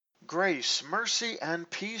Grace, mercy, and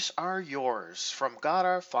peace are yours from God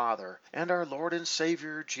our Father and our Lord and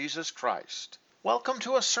Savior Jesus Christ. Welcome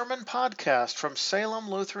to a sermon podcast from Salem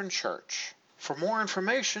Lutheran Church. For more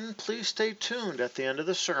information, please stay tuned at the end of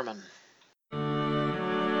the sermon.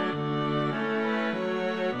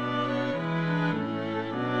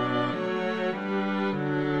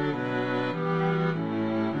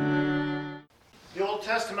 The Old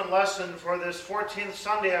Testament lesson for this 14th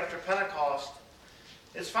Sunday after Pentecost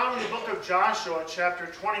is found in the book of Joshua, chapter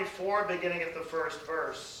 24, beginning at the first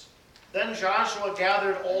verse. Then Joshua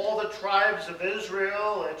gathered all the tribes of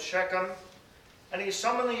Israel at Shechem, and he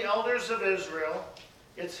summoned the elders of Israel,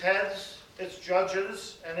 its heads, its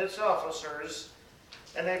judges, and its officers,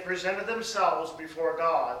 and they presented themselves before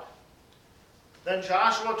God. Then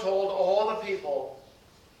Joshua told all the people,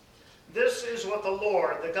 "This is what the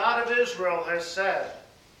Lord, the God of Israel, has said."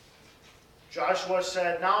 Joshua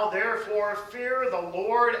said, "Now therefore fear the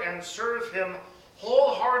Lord and serve him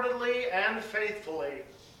wholeheartedly and faithfully.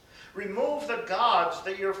 Remove the gods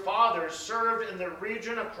that your fathers served in the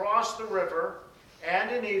region across the river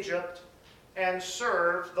and in Egypt, and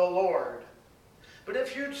serve the Lord. But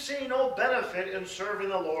if you see no benefit in serving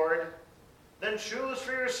the Lord, then choose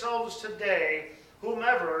for yourselves today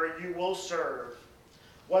whomever you will serve,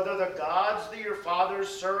 whether the gods that your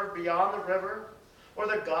fathers served beyond the river, or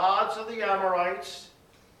the gods of the Amorites,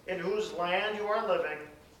 in whose land you are living.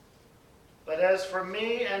 But as for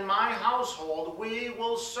me and my household, we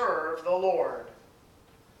will serve the Lord."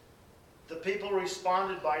 The people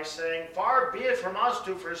responded by saying, "Far be it from us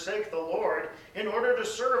to forsake the Lord in order to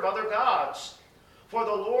serve other gods. For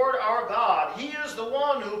the Lord our God, He is the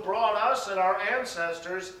one who brought us and our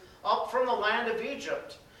ancestors up from the land of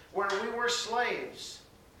Egypt, where we were slaves.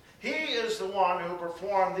 He is the one who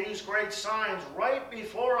performed these great signs right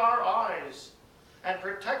before our eyes and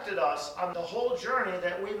protected us on the whole journey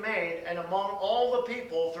that we made and among all the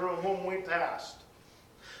people through whom we passed.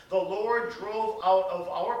 The Lord drove out of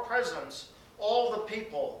our presence all the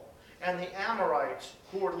people and the Amorites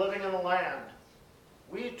who were living in the land.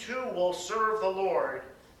 We too will serve the Lord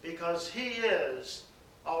because He is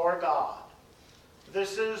our God."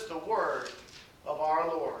 This is the word of our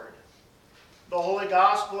Lord. The Holy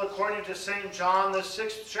Gospel according to St. John, the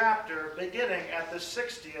 6th chapter, beginning at the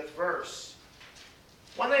 60th verse.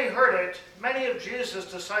 When they heard it, many of Jesus'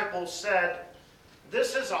 disciples said,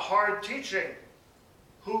 "This is a hard teaching.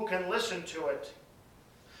 Who can listen to it?"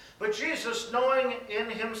 But Jesus, knowing in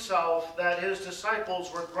himself that his disciples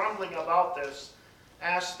were grumbling about this,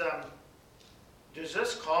 asked them, "Does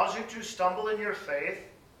this cause you to stumble in your faith?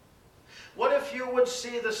 What if you would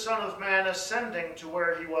see the Son of Man ascending to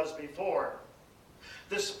where he was before?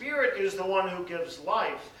 The Spirit is the one who gives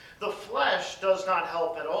life. The flesh does not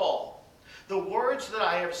help at all. The words that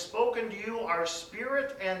I have spoken to you are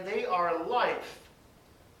spirit and they are life.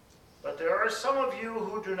 But there are some of you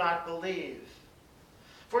who do not believe."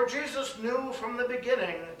 For Jesus knew from the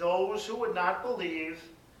beginning those who would not believe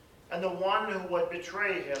and the one who would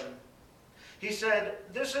betray him. He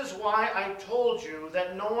said, "This is why I told you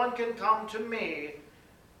that no one can come to me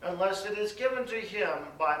unless it is given to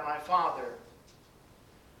him by my Father."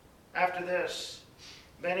 After this,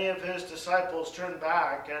 many of his disciples turned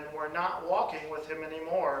back and were not walking with him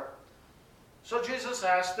anymore. So Jesus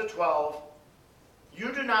asked the 12,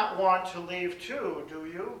 "You do not want to leave too, do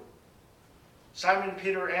you?" Simon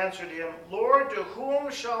Peter answered him, "Lord, to whom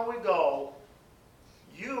shall we go?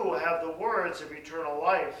 You have the words of eternal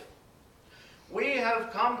life. We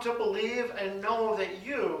have come to believe and know that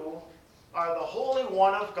you are the Holy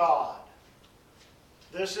One of God."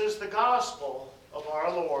 This is the gospel of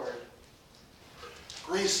our Lord.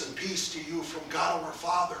 Grace and peace to you from God our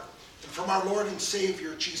Father and from our Lord and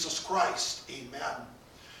Savior Jesus Christ. Amen.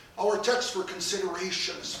 Our text for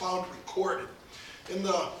consideration is found recorded in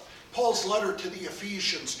Paul's letter to the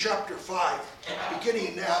Ephesians, chapter 5,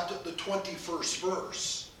 beginning at the 21st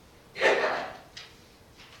verse.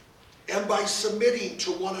 "And by submitting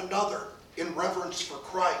to one another in reverence for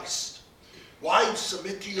Christ, wives,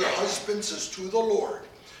 submit to your husbands as to the Lord.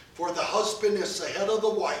 For the husband is the head of the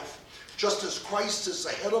wife, just as Christ is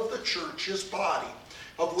the head of the church, his body,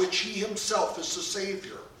 of which he himself is the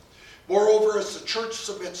Savior. Moreover, as the church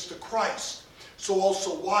submits to Christ, so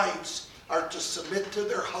also wives are to submit to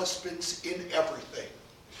their husbands in everything.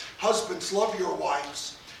 Husbands, love your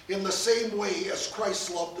wives in the same way as Christ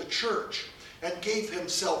loved the church and gave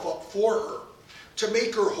himself up for her, to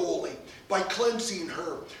make her holy by cleansing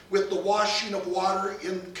her with the washing of water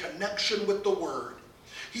in connection with the word.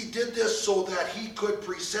 He did this so that he could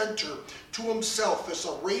present her to himself as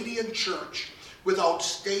a radiant church without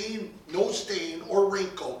stain, no stain or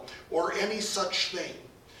wrinkle or any such thing,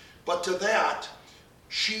 but to that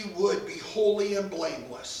she would be holy and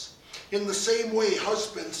blameless. In the same way,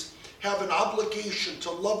 husbands have an obligation to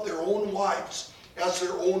love their own wives as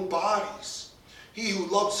their own bodies. He who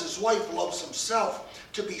loves his wife loves himself.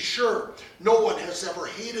 To be sure, no one has ever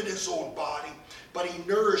hated his own body, but he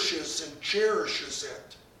nourishes and cherishes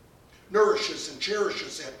it.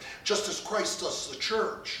 Just as Christ does the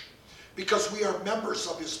church. Because we are members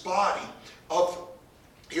of his body, of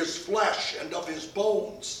his flesh, and of his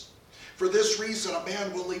bones. For this reason, a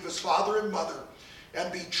man will leave his father and mother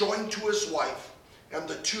and be joined to his wife, and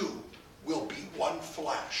the two will be one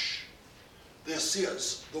flesh. This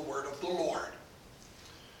is the word of the Lord.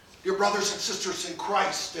 Dear brothers and sisters in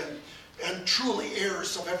Christ, and truly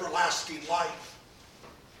heirs of everlasting life.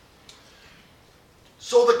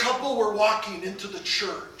 So the couple were walking into the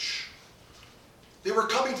church. They were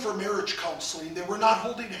coming for marriage counseling. They were not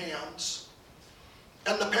holding hands.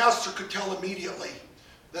 And the pastor could tell immediately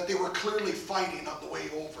that they were clearly fighting on the way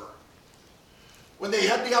over. When they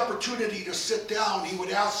had the opportunity to sit down, he would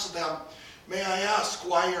ask them, "May I ask,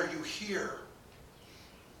 why are you here?"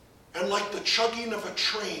 And like the chugging of a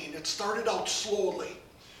train, it started out slowly,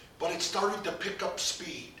 but it started to pick up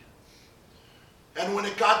speed. And when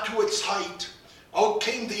it got to its height, out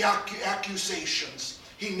came the accusations.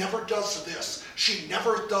 He never does this. She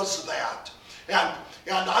never does that.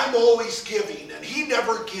 And I'm always giving, and he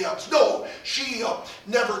never gives. No, she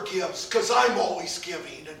never gives, because I'm always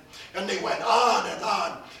giving. And they went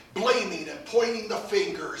on, blaming and pointing the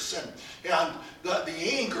fingers. And the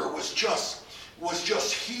anger was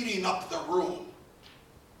just heating up the room,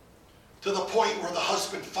 to the point where the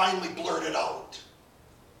husband finally blurted out,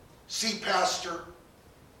 "See, Pastor,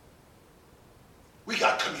 we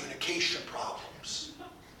got communication problems."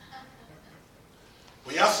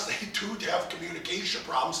 Well, yes, they do have communication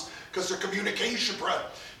problems, because their communication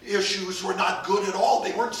issues were not good at all.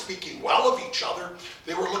 They weren't speaking well of each other.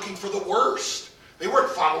 They were looking for the worst. They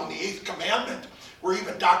weren't following the 8th commandment, where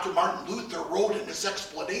even Dr. Martin Luther wrote in his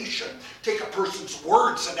explanation, take a person's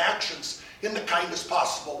words and actions in the kindest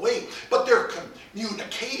possible way. But their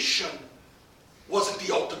communication wasn't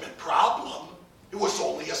the ultimate problem. It was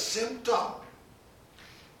only a symptom.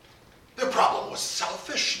 Their problem was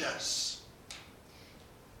selfishness.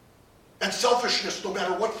 And selfishness, no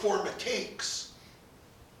matter what form it takes,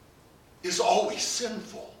 is always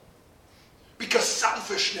sinful. Because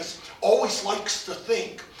selfishness always likes to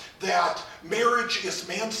think that marriage is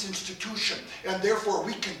man's institution, and therefore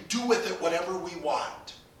we can do with it whatever we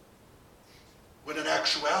want. When in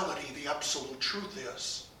actuality, the absolute truth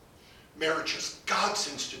is, marriage is God's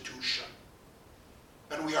institution,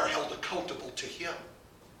 and we are held accountable to him.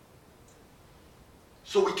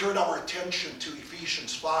 So we turn our attention to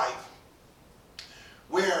Ephesians 5,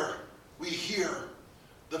 where we hear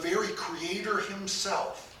the very Creator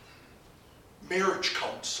himself, marriage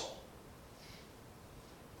counsel.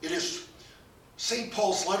 It is St.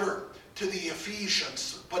 Paul's letter to the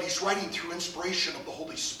Ephesians, but he's writing through inspiration of the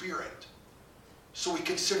Holy Spirit. So we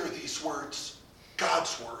consider these words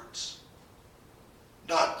God's words,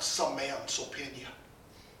 not some man's opinion.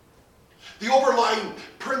 The overlying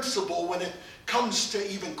principle when it comes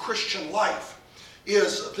to even Christian life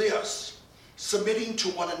is this: submitting to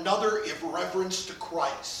one another in reverence to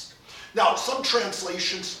Christ. Now, some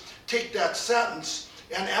translations take that sentence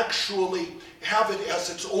and actually have it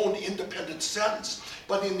as its own independent sentence.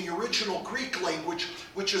 But in the original Greek language,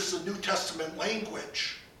 which is the New Testament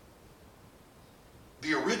language,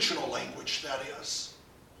 the original language that is,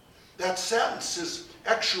 that sentence is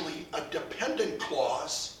actually a dependent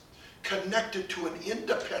clause connected to an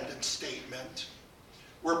independent statement,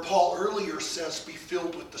 where Paul earlier says, be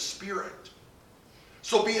filled with the Spirit.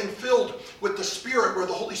 So being filled with the Spirit, where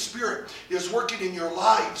the Holy Spirit is working in your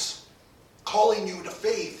lives, calling you to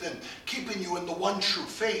faith and keeping you in the one true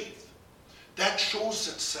faith, that shows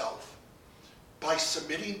itself by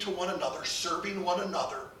submitting to one another, serving one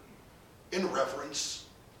another in reverence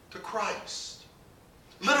to Christ.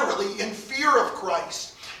 Literally in fear of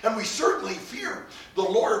Christ. And we certainly fear the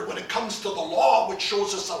Lord when it comes to the law, which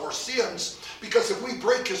shows us our sins, because if we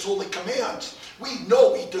break his holy commands, we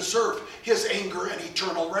know we deserve his anger and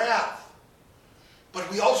eternal wrath. But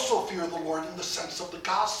we also fear the Lord in the sense of the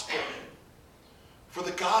gospel. For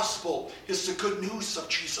the gospel is the good news of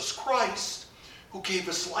Jesus Christ, who gave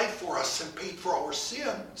his life for us and paid for our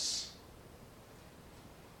sins.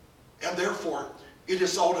 And therefore, it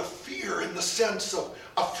is out of fear, in the sense of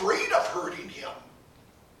afraid of hurting him,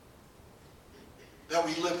 that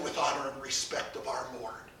we live with honor and respect of our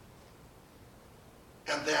Lord.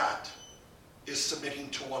 And that is submitting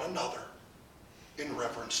to one another in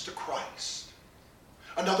reverence to Christ.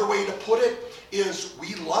 Another way to put it is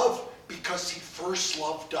we love because he first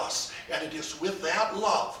loved us. And it is with that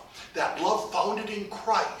love founded in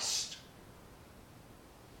Christ,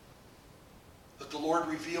 that the Lord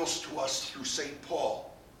reveals to us through St.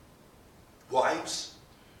 Paul. Wives,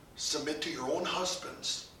 submit to your own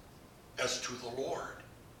husbands as to the Lord.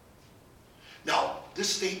 Now, this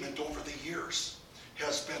statement over the years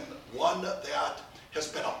has been one that has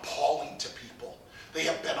been appalling to people. They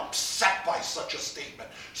have been upset by such a statement.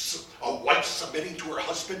 A wife submitting to her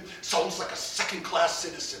husband sounds like a second-class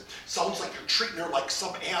citizen. Sounds like you're treating her like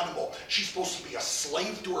some animal. She's supposed to be a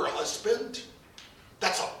slave to her husband?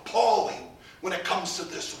 That's appalling when it comes to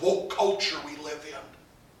this woke culture we live in.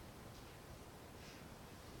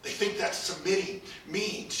 They think that submitting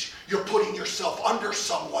means you're putting yourself under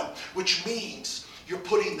someone, which means you're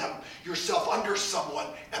putting yourself under someone,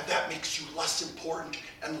 and that makes you less important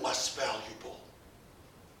and less valuable.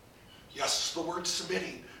 Yes, the word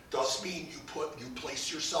submitting does mean you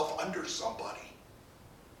place yourself under somebody,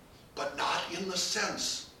 but not in the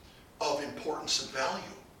sense of importance and value.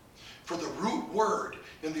 For the root word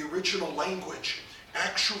in the original language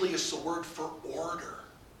actually is the word for order.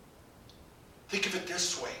 Think of it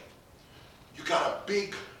this way. You got a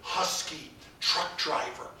big, husky truck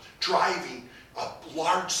driver driving a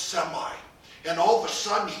large semi, and all of a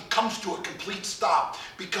sudden he comes to a complete stop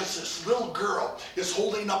because this little girl is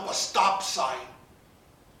holding up a stop sign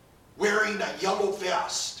wearing a yellow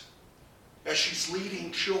vest as she's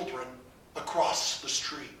leading children across the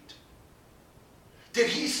street. Did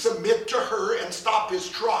he submit to her and stop his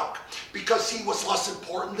truck because he was less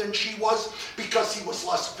important than she was? Because he was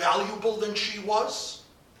less valuable than she was?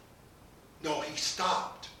 No, he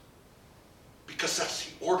stopped because that's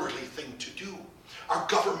the orderly thing to do. Our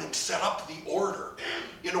government set up the order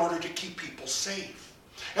in order to keep people safe.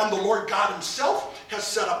 And the Lord God himself has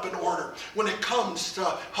set up an order when it comes to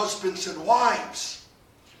husbands and wives.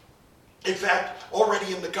 In fact,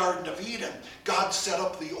 already in the Garden of Eden, God set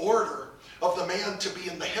up the order of the man to be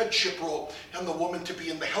in the headship role and the woman to be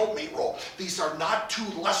in the helpmate role. These are not two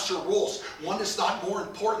lesser roles. One is not more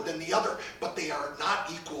important than the other, but they are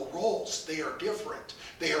not equal roles. They are different.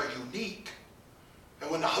 They are unique. And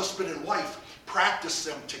when a husband and wife practice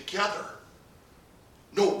them together,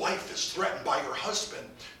 no wife is threatened by her husband,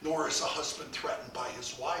 nor is a husband threatened by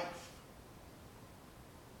his wife.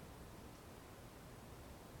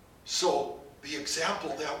 So the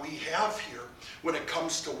example that we have here when it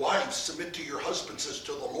comes to wives, submit to your husbands as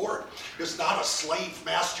to the Lord, is not a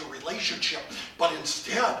slave-master relationship, but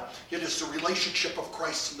instead it is the relationship of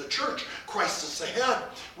Christ and the church. Christ is the head.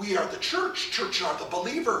 We are the church. Church are the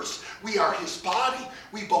believers. We are his body.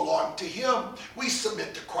 We belong to him. We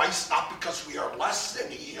submit to Christ not because we are less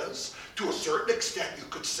than he is. To a certain extent, you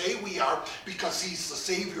could say we are because he's the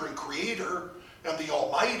Savior and Creator and the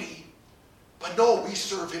Almighty. But no, we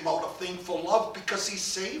serve him out of thankful love because he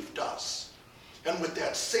saved us. And with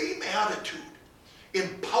that same attitude,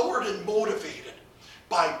 empowered and motivated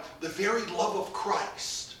by the very love of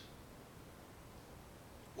Christ,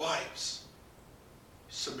 wives,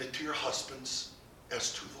 submit to your husbands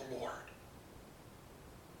as to the Lord.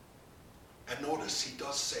 And notice he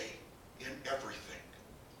does say, in everything.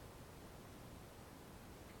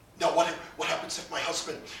 Now what happens if my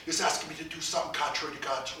husband is asking me to do something contrary to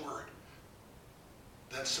God's word?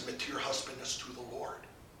 Then submit to your husband as to the Lord.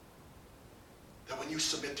 That when you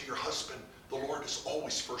submit to your husband, the Lord is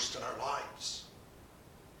always first in our lives.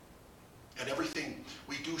 And everything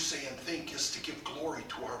we do, say, and think is to give glory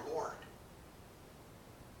to our Lord.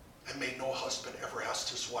 And may no husband ever ask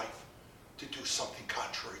his wife to do something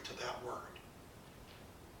contrary to that word.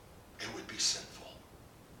 It would be sinful.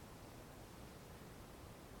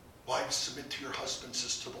 Wives, submit to your husbands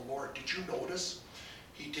as to the Lord. Did you notice?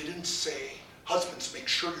 He didn't say, husbands, make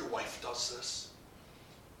sure your wife does this.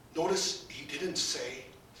 Notice he didn't say,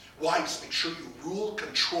 wives, make sure you rule,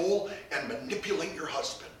 control, and manipulate your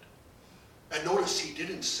husband. And notice he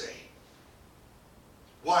didn't say,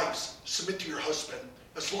 wives, submit to your husband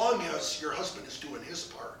as long as your husband is doing his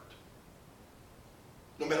part.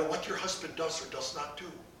 No matter what your husband does or does not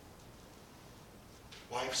do.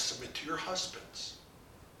 Wives, submit to your husbands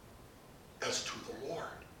as to the Lord.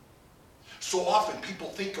 So often people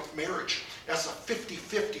think of marriage as a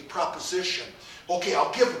 50-50 proposition. Okay,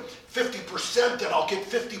 I'll give 50% and I'll get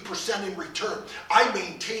 50% in return. I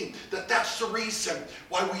maintain that that's the reason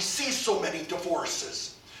why we see so many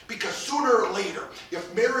divorces. Because sooner or later,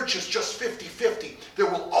 if marriage is just 50-50, there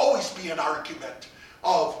will always be an argument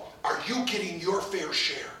of, are you getting your fair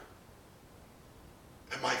share?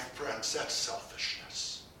 And my friends, that's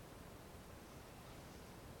selfishness.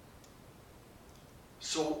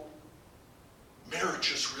 So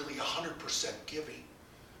Marriage is really 100% giving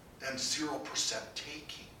and 0%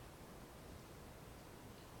 taking.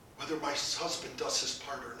 Whether my husband does his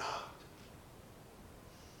part or not.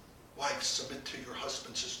 Wives, submit to your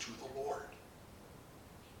husbands as to the Lord.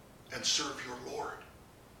 And serve your Lord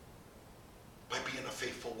by being a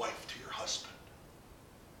faithful wife to your husband.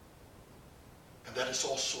 And that is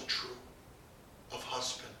also true of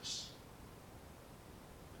husbands.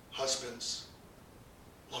 Husbands,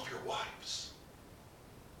 love your wives.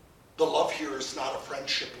 The love here is not a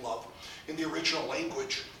friendship love. In the original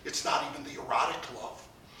language, it's not even the erotic love.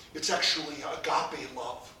 It's actually agape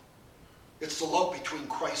love. It's the love between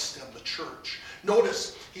Christ and the church.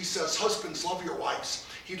 Notice, he says, husbands, love your wives.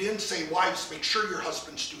 He didn't say, wives, make sure your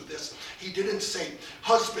husbands do this. He didn't say,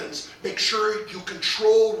 husbands, make sure you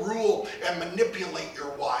control, rule, and manipulate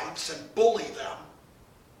your wives and bully them.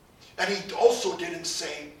 And he also didn't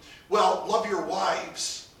say, well, love your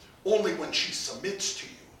wives only when she submits to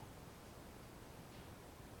you.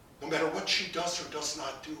 No matter what she does or does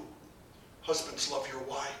not do, husbands, love your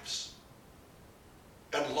wives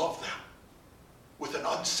and love them with an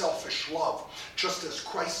unselfish love, just as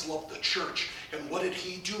Christ loved the church. And what did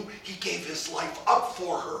he do? He gave his life up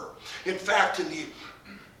for her. In fact, in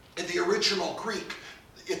the original Greek,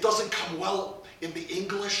 it doesn't come well in the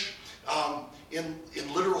English.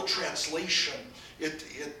 In literal translation,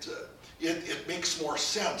 it makes more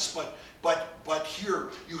sense. But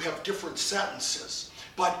here you have different sentences.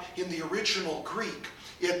 But in the original Greek,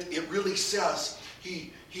 it really says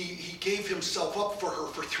he gave himself up for her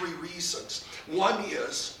for three reasons. One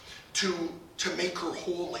is to make her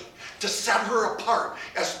holy, to set her apart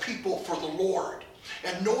as people for the Lord.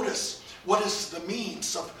 And notice, what is the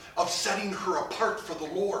means of setting her apart for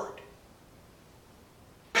the Lord?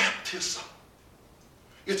 Baptism.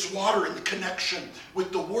 It's water in the connection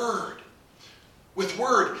with the Word. With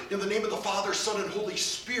Word, in the name of the Father, Son, and Holy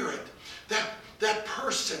Spirit, that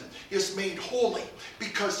person is made holy.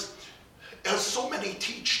 Because as so many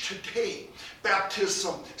teach today,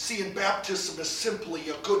 baptism is simply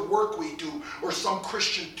a good work we do or some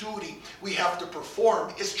Christian duty we have to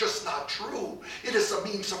perform. It's just not true. It is a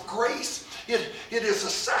means of grace. It is a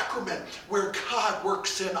sacrament where God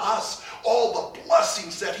works in us all the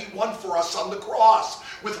blessings that he won for us on the cross.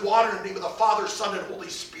 With water in the name of the Father, Son, and Holy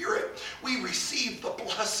Spirit, we receive the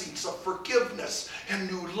blessings of forgiveness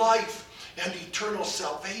and new life and eternal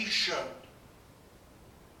salvation.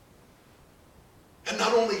 And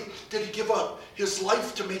not only did he give up his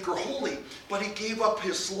life to make her holy, but he gave up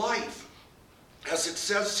his life. As it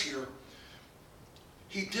says here,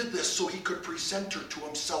 he did this so he could present her to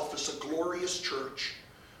himself as a glorious church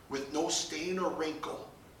with no stain or wrinkle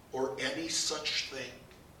or any such thing.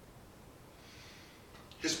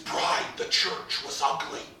 His bride, the church, was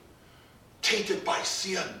ugly, tainted by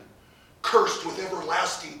sin, cursed with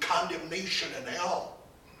everlasting condemnation in hell.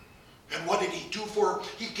 And what did he do for her?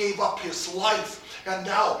 He gave up his life. And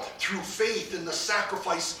now, through faith in the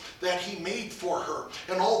sacrifice that he made for her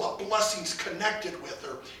and all the blessings connected with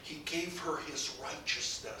her, he gave her his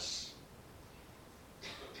righteousness.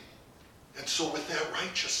 And so with that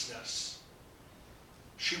righteousness,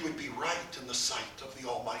 she would be right in the sight of the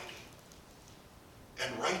Almighty.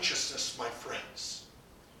 And righteousness, my friends,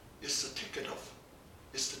 is the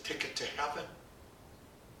ticket to heaven.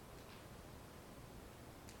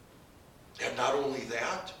 And not only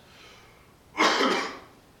that,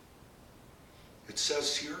 it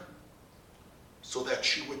says here, so that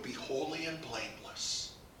she would be holy and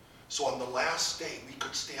blameless. So on the last day, we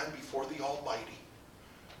could stand before the Almighty,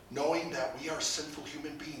 knowing that we are sinful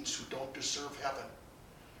human beings who don't deserve heaven.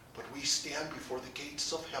 But we stand before the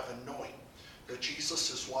gates of heaven knowing that Jesus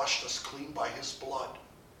has washed us clean by his blood.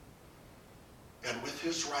 And with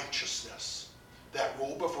his righteousness, that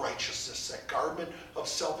robe of righteousness, that garment of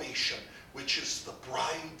salvation, which is the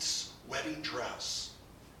bride's wedding dress,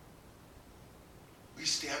 we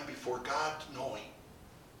stand before God knowing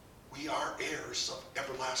we are heirs of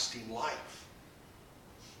everlasting life.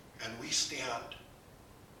 And we stand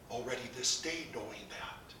already this day knowing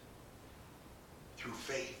that through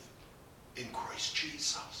faith in Christ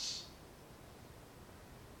Jesus.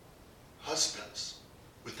 Husbands,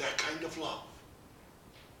 with that kind of love,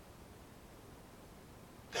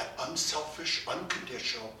 that unselfish,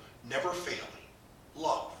 unconditional, never failing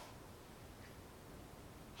love,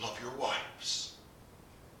 love your wives.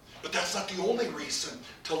 But that's not the only reason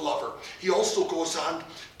to love her. He also goes on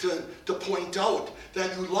to point out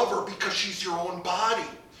that you love her because she's your own body.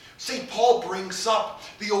 St. Paul brings up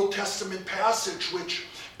the Old Testament passage which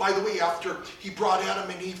By the way, after he brought Adam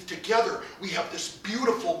and Eve together, we have this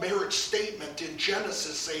beautiful marriage statement in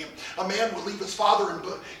Genesis saying, a man will leave his father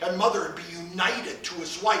and mother and be united to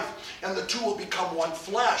his wife, and the two will become one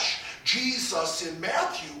flesh. Jesus in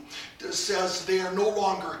Matthew says they are no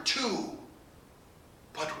longer two,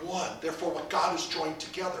 but one. Therefore, what God has joined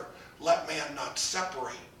together, let man not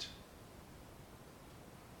separate.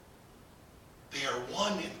 They are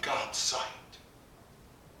one in God's sight.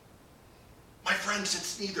 My friends,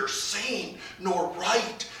 it's neither sane nor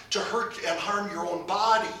right to hurt and harm your own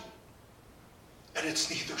body. And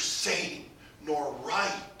it's neither sane nor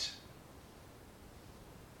right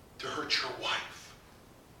to hurt your wife,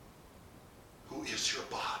 who is your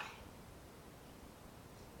body.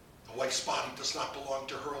 The wife's body does not belong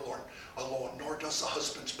to her alone, nor does the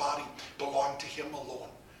husband's body belong to him alone.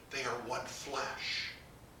 They are one flesh.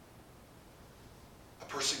 A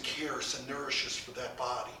person cares and nourishes for that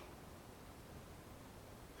body.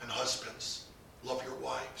 And husbands, love your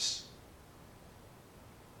wives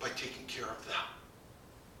by taking care of them.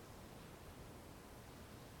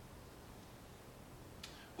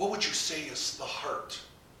 What would you say is the heart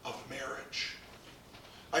of marriage?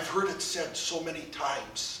 I've heard it said so many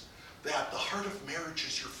times that the heart of marriage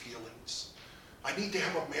is your feelings. I need to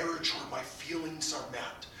have a marriage where my feelings are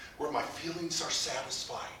met, where my feelings are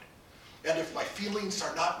satisfied. And if my feelings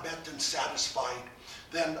are not met and satisfied,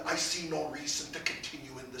 then I see no reason to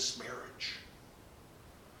continue in this marriage.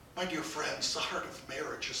 My dear friends, the heart of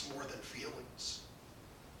marriage is more than feelings.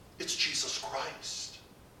 It's Jesus Christ.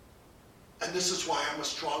 And this is why I'm a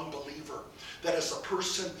strong believer that as a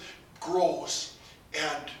person grows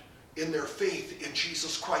and in their faith in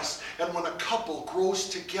Jesus Christ, and when a couple grows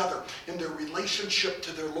together in their relationship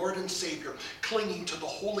to their Lord and Savior, clinging to the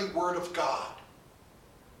holy Word of God,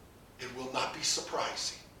 it will not be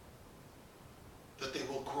surprising that they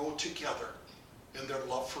will grow together in their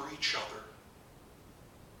love for each other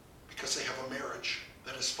because they have a marriage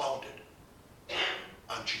that is founded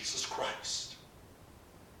on Jesus Christ.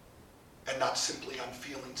 And not simply on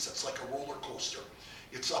feelings. That's like a roller coaster.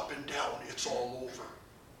 It's up and down. It's all over.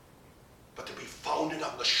 But to be founded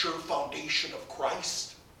on the sure foundation of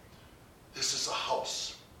Christ, this is a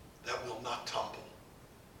house that will not tumble.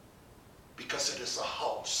 Because it is a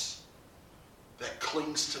house that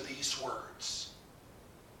clings to these words.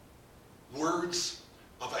 Words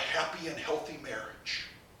of a happy and healthy marriage.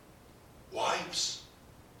 Wives,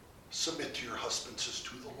 submit to your husbands as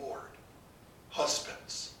to the Lord.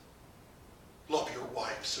 Husbands, love your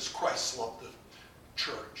wives as Christ loved the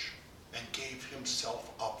church and gave himself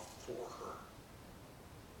up for her.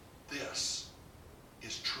 This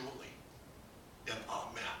is truly an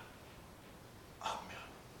amen. Amen.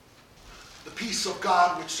 The peace of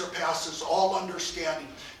God which surpasses all understanding,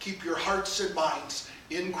 keep your hearts and minds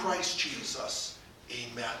in Christ Jesus.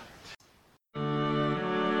 Amen.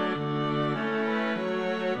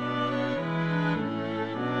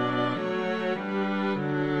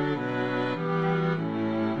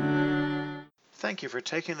 Thank you for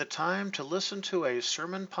taking the time to listen to a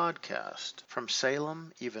sermon podcast from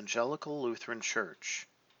Salem Evangelical Lutheran Church.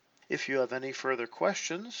 If you have any further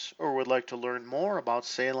questions or would like to learn more about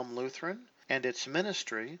Salem Lutheran and its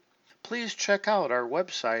ministry, please check out our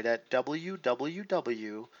website at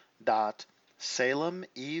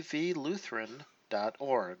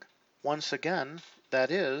www.salemevlutheran.org. Once again,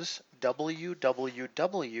 that is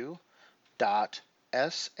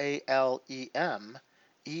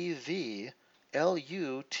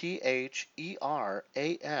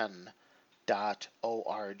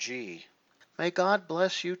May God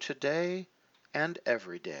bless you today and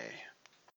every day.